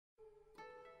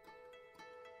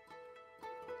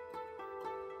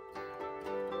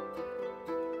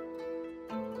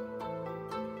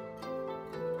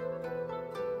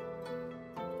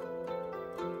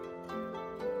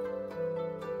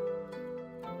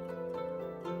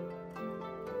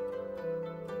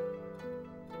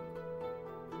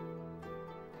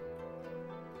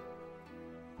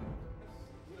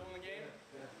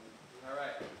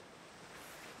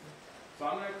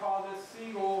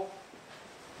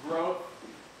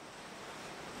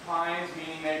lines,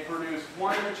 meaning they produce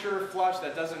one mature flush.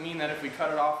 That doesn't mean that if we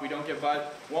cut it off, we don't get bud.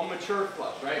 One mature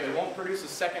flush, right? They won't produce a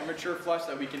second mature flush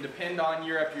that we can depend on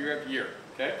year after year after year,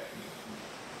 okay?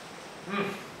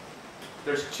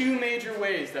 There's two major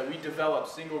ways that we develop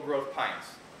single growth pines,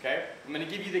 okay? I'm going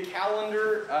to give you the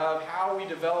calendar of how we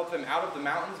develop them out of the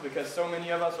mountains because so many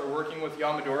of us are working with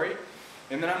Yamadori.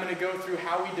 And then I'm going to go through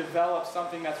how we develop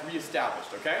something that's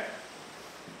reestablished, okay?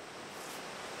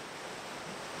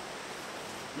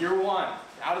 Year one,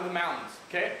 out of the mountains,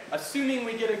 okay? Assuming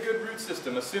we get a good root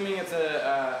system, assuming it's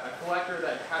a collector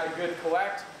that had a good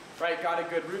collect, right, got a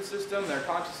good root system, they're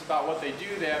conscious about what they do,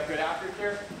 they have good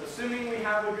aftercare. Assuming we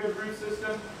have a good root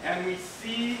system and we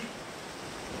see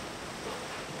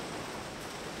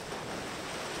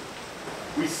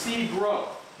growth,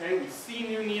 okay? We see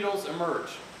new needles emerge.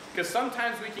 Because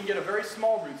sometimes we can get a very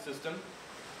small root system,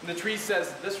 and the tree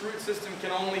says, this root system can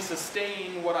only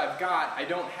sustain what I've got. I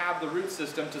don't have the root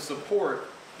system to support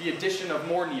the addition of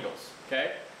more needles,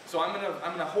 okay? So I'm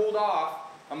gonna hold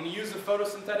off. I'm gonna use the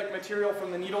photosynthetic material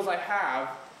from the needles I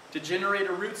have to generate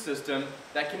a root system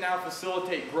that can now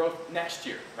facilitate growth next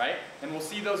year, right? And we'll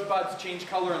see those buds change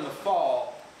color in the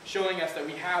fall, showing us that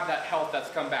we have that health that's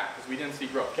come back because we didn't see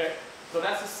growth, okay? So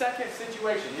that's the second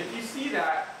situation. If you see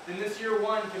that, then this year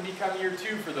one can become year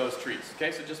two for those trees.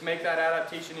 Okay, so just make that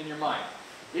adaptation in your mind.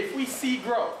 If we see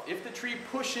growth, if the tree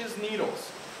pushes needles,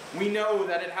 we know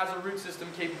that it has a root system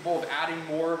capable of adding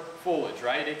more foliage,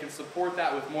 right? It can support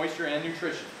that with moisture and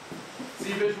nutrition.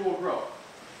 See visual growth.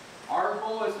 Our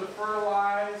goal is to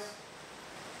fertilize,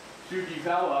 to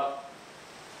develop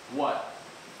what?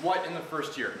 What in the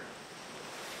first year?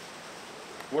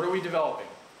 What are we developing?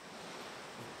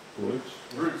 Roots.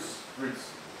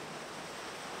 Roots.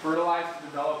 Fertilize to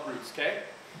develop roots, okay?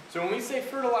 So when we say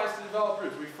fertilize to develop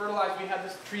roots, we had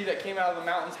this tree that came out of the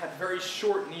mountains, had very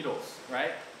short needles,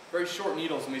 right? Very short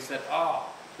needles, and we said, oh,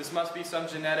 this must be some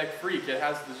genetic freak. It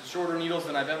has the shorter needles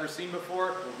than I've ever seen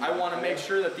before. I want to make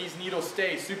sure that these needles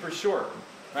stay super short,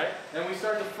 right? And we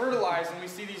start to fertilize, and we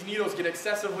see these needles get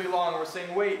excessively long. We're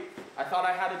saying, wait, I thought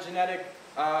I had a genetic,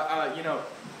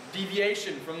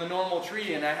 deviation from the normal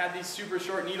tree, and I had these super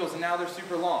short needles and now they're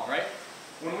super long, right?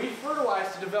 When we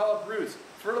fertilize to develop roots,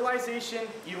 fertilization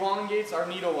elongates our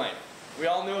needle length. We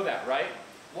all know that, right?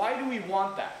 Why do we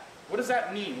want that? What does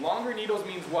that mean? Longer needles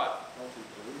means what?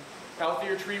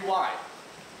 Healthier tree, why?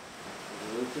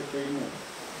 The roots are feeding it.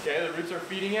 Okay, the roots are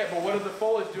feeding it, but what is the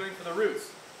foliage doing for the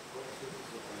roots?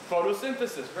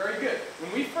 Photosynthesis, very good.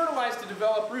 When we fertilize to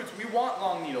develop roots, we want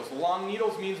long needles. Long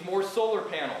needles means more solar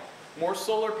panel. More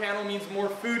solar panel means more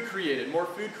food created. More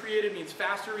food created means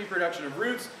faster reproduction of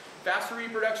roots. Faster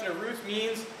reproduction of roots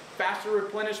means faster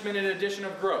replenishment and addition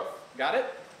of growth. Got it?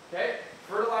 Okay?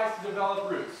 Fertilize to develop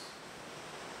roots.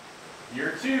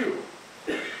 Year two.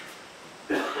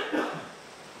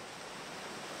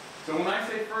 So when I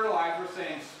say fertilize, we're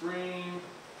saying spring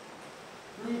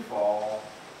through fall.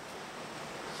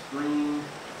 Spring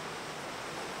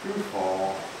through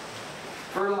fall.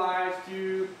 Fertilize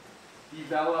to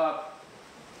develop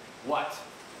what?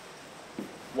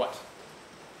 What?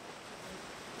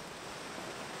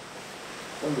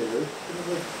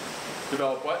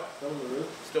 Develop what? Still the roots.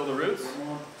 Still the roots?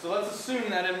 So let's assume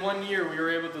that in 1 year we were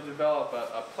able to develop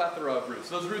a plethora of roots.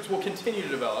 Those roots will continue to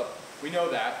develop. We know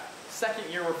that. Second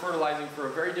year we're fertilizing for a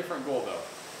very different goal though.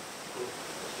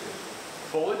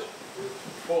 Foliage?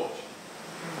 Foliage.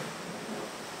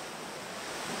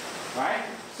 Right?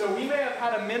 So we may have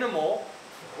had a minimal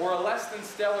or a less than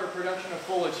stellar production of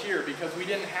foliage here because we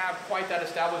didn't have quite that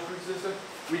established root system.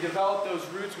 We develop those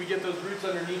roots, we get those roots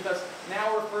underneath us.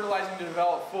 Now we're fertilizing to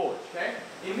develop foliage, okay?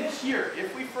 In this year,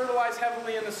 if we fertilize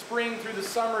heavily in the spring through the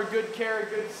summer, good care,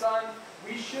 good sun,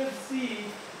 we should see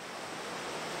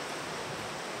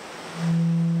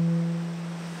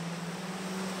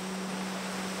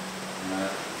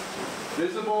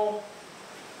visible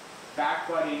back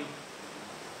budding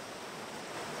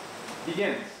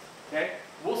begins, okay?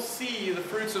 We'll see the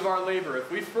fruits of our labor.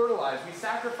 If we fertilize, we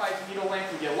sacrifice needle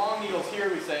length, we get long needles here,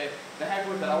 we say, the heck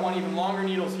with it, I want even longer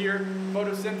needles here.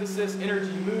 Photosynthesis,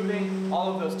 energy moving,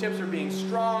 all of those tips are being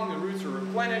strong, the roots are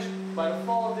replenished. By the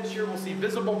fall of this year, we'll see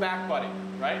visible back budding,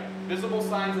 right? Visible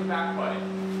signs of back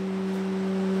budding.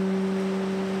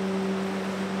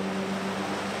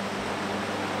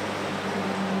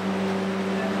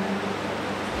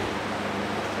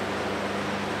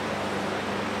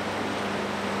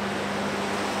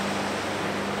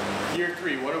 Year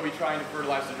 3, what are we trying to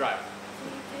fertilize to drive?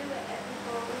 Do you do it every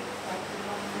 4 weeks, like you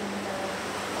want in the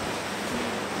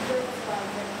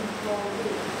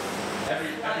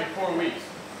Every 4 weeks.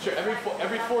 Sure,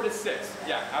 every 4 to 6.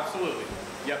 Yeah, absolutely.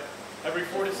 Yep. Every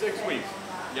 4 to 6 weeks.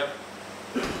 Yep.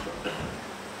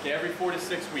 Okay, every 4 to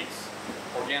 6 weeks,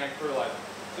 organic fertilizer.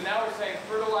 So now we're saying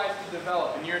fertilize to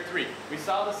develop in year 3. We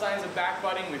saw the signs of back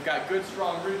budding. We've got good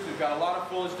strong roots. We've got a lot of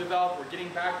foliage developed. We're getting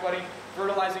back budding.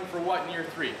 Fertilizing for what in year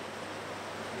 3?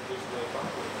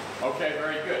 Okay,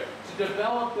 very good. To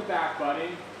develop the back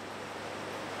budding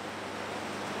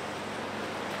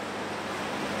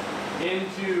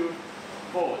into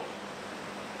foliage.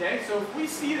 Okay, so if we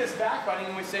see this back budding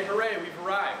and we say, hooray, we've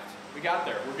arrived. We got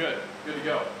there. We're good. Good to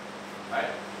go. Right?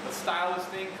 Let's style this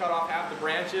thing, cut off half the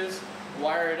branches,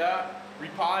 wire it up,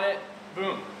 repot it,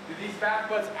 boom. Do these back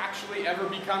buds actually ever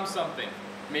become something?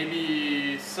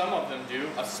 Maybe some of them do,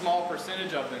 a small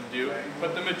percentage of them do,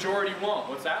 but the majority won't.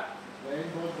 What's that?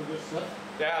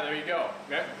 Yeah, there you go.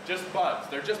 Okay. Just buds.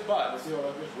 They're just buds.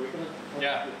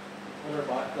 Yeah.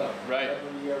 Right.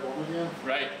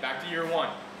 Right. Back to year 1.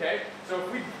 Okay. So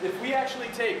if we actually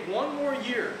take one more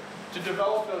year to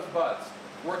develop those buds,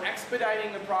 we're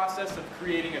expediting the process of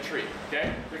creating a tree,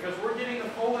 okay? Because we're getting the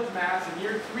foliage mass in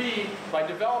year 3 by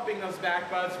developing those back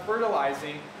buds,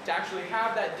 fertilizing, to actually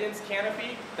have that dense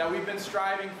canopy that we've been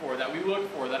striving for, that we look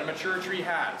for, that a mature tree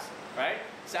has, right?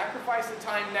 Sacrifice the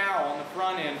time now on the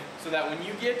front end so that when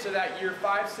you get to that year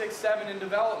 5, 6, 7 in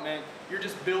development, you're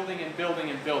just building and building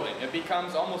and building. It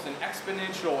becomes almost an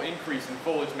exponential increase in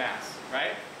foliage mass,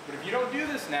 right? But if you don't do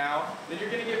this now, then you're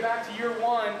going to get back to year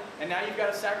 1, and now you've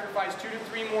got to sacrifice 2 to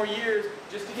 3 more years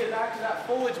just to get back to that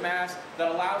foliage mass that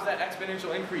allows that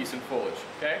exponential increase in foliage,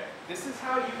 okay? This is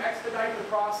how you expedite the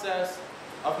process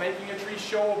of making a tree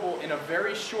showable in a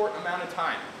very short amount of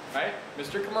time, right?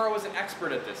 Mr. Kimura was an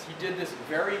expert at this. He did this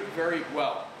very, very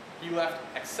well. He left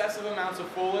excessive amounts of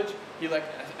foliage, he left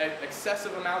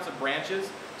excessive amounts of branches,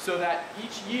 so that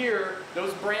each year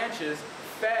those branches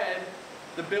fed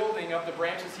the building of the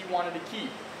branches he wanted to keep.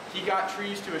 He got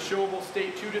trees to a showable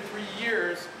state 2 to 3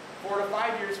 years, 4 to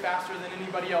 5 years faster than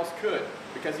anybody else could,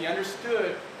 because he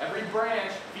understood every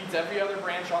branch feeds every other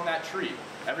branch on that tree.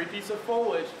 Every piece of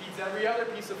foliage feeds every other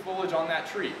piece of foliage on that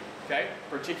tree, okay?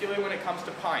 Particularly when it comes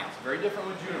to pines. Very different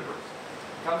with junipers.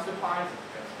 When it comes to pines,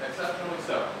 exceptionally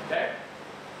so, okay?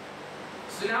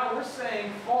 So now we're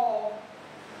saying fall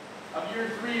of year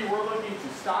 3, we're looking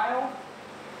to style,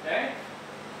 okay?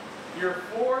 Year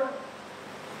 4,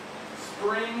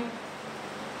 spring,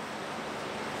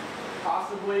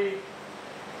 possibly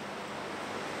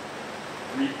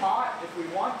repot if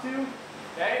we want to.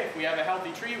 Okay, if we have a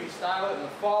healthy tree, we style it in the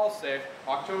fall, say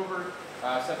October,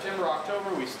 September,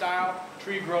 October, we style.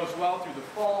 Tree grows well through the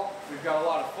fall. We've got a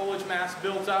lot of foliage mass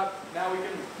built up. Now we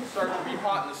can start to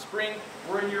repot in the spring.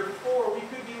 We're in year 4. We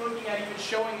could be looking at even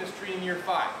showing this tree in year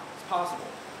 5. It's possible.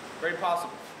 Very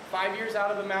possible. 5 years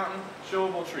out of the mountain,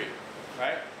 showable tree.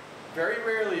 Right? Very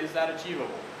rarely is that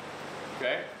achievable.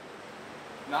 Okay?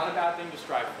 Not a bad thing to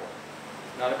strive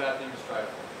for. Not a bad thing to strive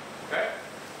for. Okay?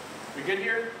 We good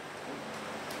here?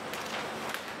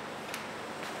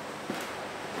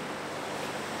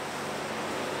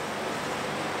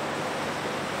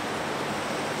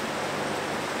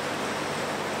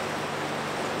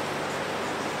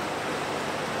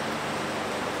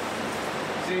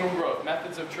 Single growth,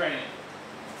 methods of training.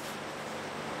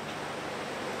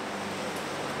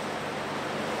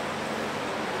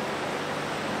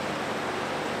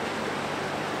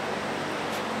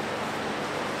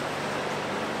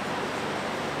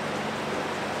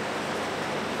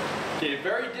 Okay,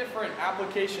 very different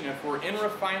application if we're in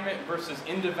refinement versus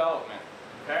in development,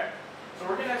 okay? So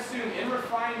we're going to assume in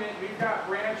refinement we've got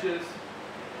branches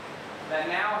that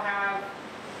now have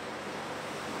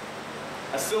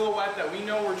a silhouette that we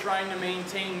know we're trying to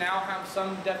maintain, now have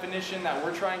some definition that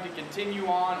we're trying to continue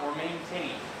on or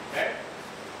maintain, okay?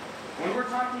 When we're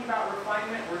talking about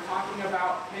refinement, we're talking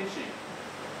about pinching.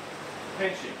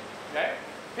 Pinching, okay?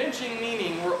 Pinching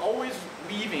meaning we're always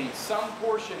leaving some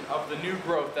portion of the new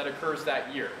growth that occurs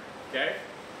that year, okay?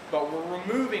 But we're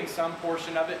removing some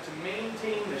portion of it to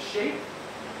maintain the shape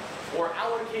or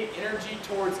allocate energy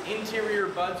towards interior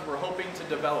buds we're hoping to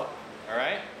develop, all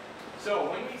right? So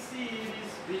when we see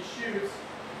these shoots,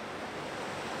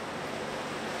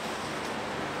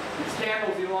 these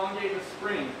candles elongate the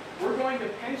spring, we're going to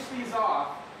pinch these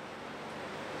off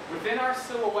within our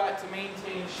silhouette to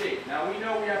maintain shape. Now we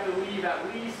know we have to leave at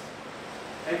least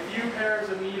a few pairs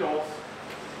of needles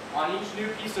on each new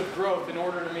piece of growth in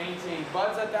order to maintain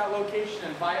buds at that location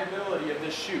and viability of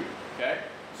this shoot, okay?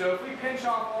 So if we pinch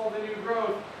off all the new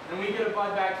growth and we get a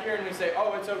bud back here and we say,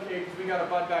 oh, it's okay because we got a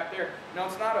bud back there. No,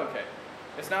 it's not okay.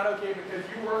 It's not okay because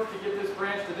you worked to get this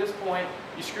branch to this point,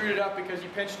 you screwed it up because you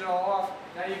pinched it all off,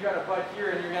 now you've got a bud here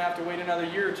and you're going to have to wait another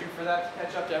year or two for that to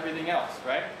catch up to everything else,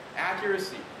 right?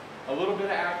 Accuracy. A little bit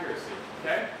of accuracy,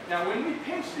 okay? Now when we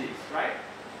pinch these, right?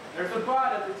 there's a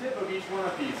bud at the tip of each one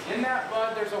of these. In that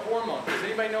bud, there's a hormone. Does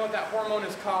anybody know what that hormone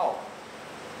is called?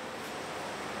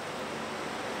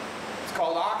 It's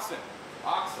called auxin.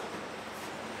 Auxin.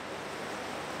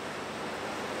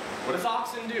 What does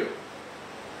auxin do?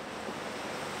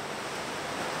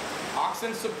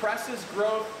 Auxin suppresses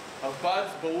growth of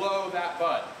buds below that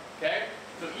bud. Okay?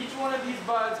 So each one of these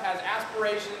buds has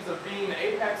aspirations of being the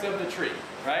apex of the tree,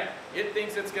 right? It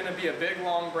thinks it's going to be a big,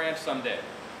 long branch someday.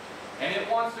 And it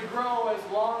wants to grow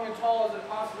as long and tall as it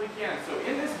possibly can. So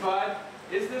in this bud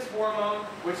is this hormone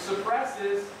which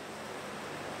suppresses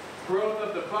growth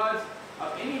of the buds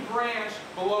of any branch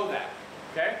below that.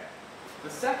 Okay? The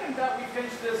second that we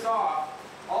pinch this off,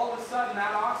 all of a sudden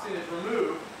that auxin is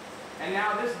removed, and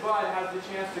now this bud has the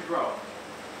chance to grow.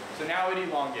 So now it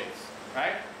elongates,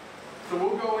 right? So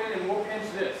we'll go in and we'll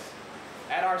pinch this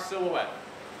at our silhouette.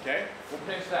 Okay? We'll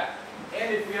pinch that.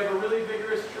 And if we have a really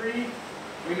vigorous tree,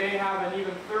 we may have an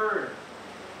even third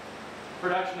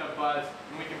production of buds,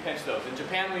 and we can pinch those. In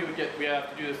Japan, we have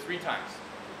to do this 3 times.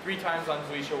 3 times on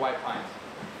Zoysia white pines.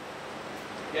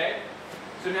 Okay?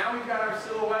 So now we've got our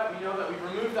silhouette. We know that we've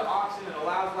removed the auxin. It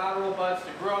allows lateral buds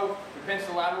to grow. We pinch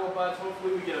the lateral buds.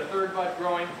 Hopefully we get a third bud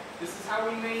growing. This is how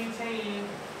we maintain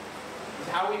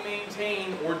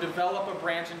or develop a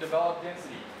branch and develop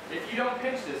density. If you don't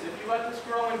pinch this, if you let this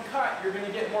grow and cut, you're going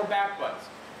to get more back buds.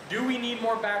 Do we need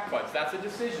more back buds? That's a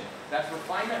decision. That's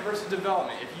refinement versus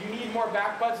development. If you need more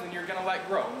back buds, then you're going to let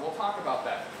grow, and we'll talk about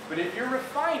that. But if you're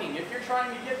refining, if you're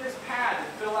trying to get this pad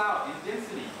to fill out in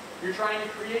density, you're trying to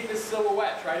create this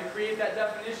silhouette, try to create that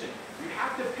definition, you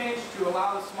have to pinch to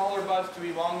allow the smaller buds to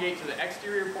elongate to the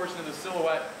exterior portion of the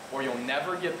silhouette, or you'll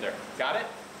never get there. Got it?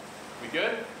 We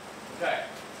good? Okay.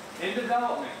 In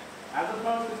development, as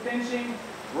opposed to pinching,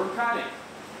 we're cutting.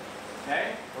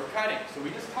 Okay? We're cutting. So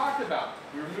we just talked about,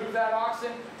 we remove that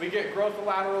auxin, we get growth of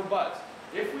lateral buds.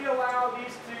 If we allow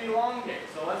these to elongate,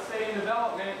 so let's say in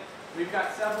development, we've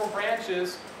got several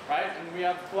branches, right? And we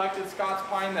have collected Scots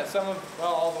pine that some of,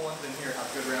 well, all the ones in here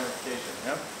have good ramification.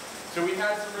 Yeah? So we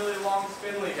had some really long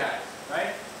spindly guys,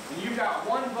 right? And you've got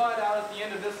one bud out at the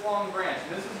end of this long branch,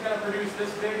 and this is going to produce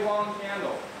this big long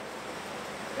candle.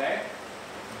 Okay?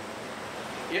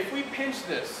 If we pinch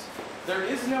this, there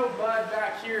is no bud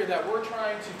back here that we're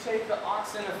trying to take the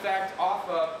auxin effect off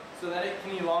of so that it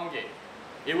can elongate.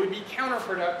 It would be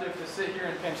counterproductive to sit here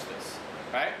and pinch this,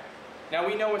 right? Now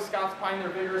we know with Scots pine they're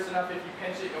vigorous enough, if you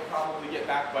pinch it you'll probably get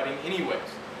back budding anyways.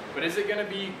 But is it going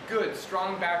to be good,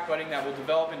 strong back budding that will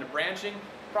develop into branching?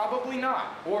 Probably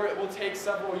not, or it will take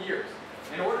several years.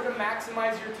 In order to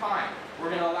maximize your time, we're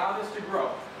going to allow this to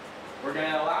grow. We're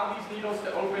going to allow these needles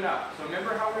to open up. So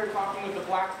remember how we were talking with the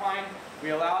black pine? We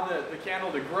allow the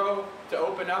candle to grow, to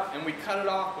open up, and we cut it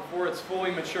off before it's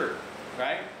fully matured,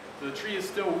 right? So the tree is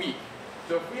still weak.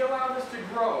 So if we allow this to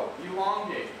grow,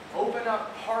 elongate, open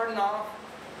up, harden off,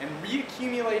 and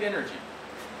reaccumulate energy,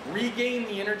 regain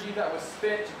the energy that was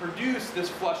spent to produce this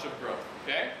flush of growth,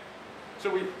 okay?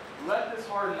 So we let this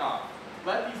harden off,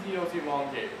 let these needles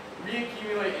elongate,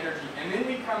 reaccumulate energy, and then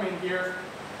we come in here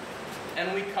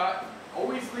and we cut,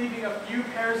 always leaving a few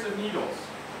pairs of needles.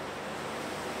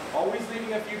 Always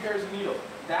leaving a few pairs of needles.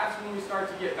 That's when we start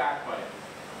to get back budding.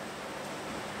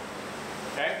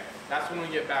 Okay? That's when we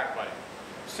get back budding.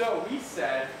 So we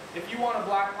said, if you want a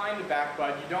black pine to back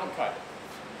bud, you don't cut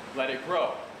it. Let it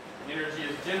grow. Energy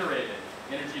is generated.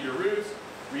 Energy to roots,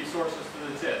 resources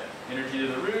to the tip. Energy to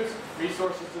the roots,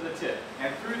 resources to the tip.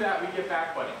 And through that we get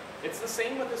back budding. It's the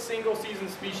same with a single season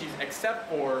species, except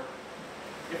for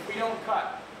if we don't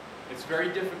cut, it's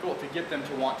very difficult to get them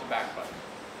to want to back bud.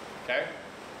 Okay?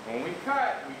 When we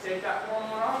cut, we take that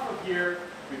hormone off of here,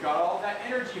 we've got all that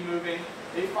energy moving,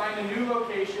 they find a new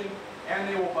location, and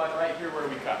they will bud right here where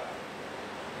we cut.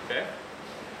 Okay?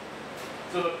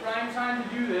 So the prime time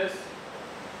to do this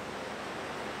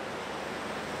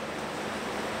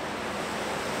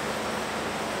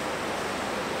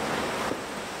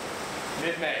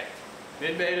mid-May.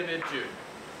 Mid-May to mid-June.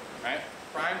 Right?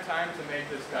 Prime time to make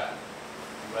this cut.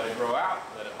 Let it grow out,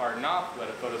 let it harden off, let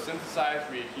it photosynthesize,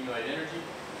 reaccumulate energy,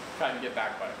 cut and get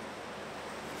back budding.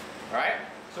 Alright?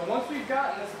 So once we've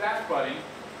gotten this back budding,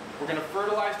 we're going to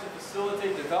fertilize to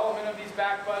facilitate development of these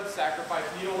back buds, sacrifice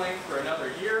needle length for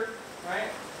another year. Right?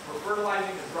 We're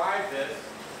fertilizing to drive this.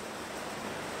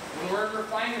 When we're in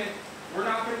refinement, we're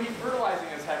not going to be fertilizing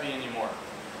as heavy anymore.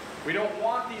 We don't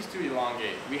want these to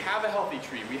elongate. We have a healthy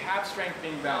tree. We have strength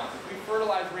being balanced. If we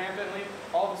fertilize rampantly,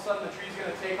 all of a sudden the tree's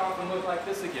going to take off and look like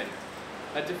this again.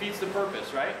 That defeats the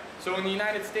purpose, right? So in the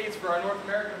United States, for our North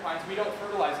American pines, we don't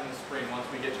fertilize in the spring once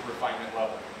we get to refinement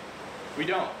level. We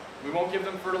don't. We won't give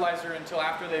them fertilizer until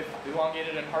after they've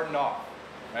elongated and hardened off,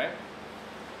 right?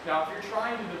 Now, if you're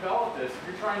trying to develop this, if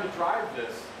you're trying to drive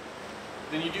this,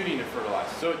 then you do need to fertilize.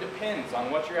 So it depends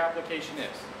on what your application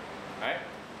is. Right?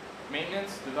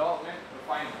 Maintenance, development,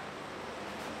 refinement.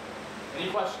 Any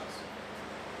questions?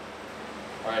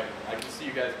 All right, I can see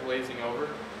you guys glazing over.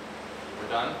 We're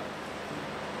done.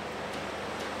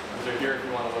 These are here if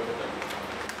you want to look at them.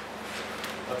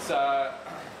 Let's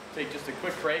take just a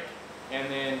quick break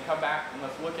and then come back and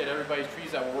let's look at everybody's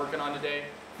trees that we're working on today,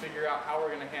 figure out how we're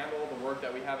going to handle the work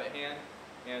that we have at hand,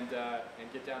 and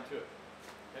get down to it.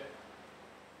 Okay?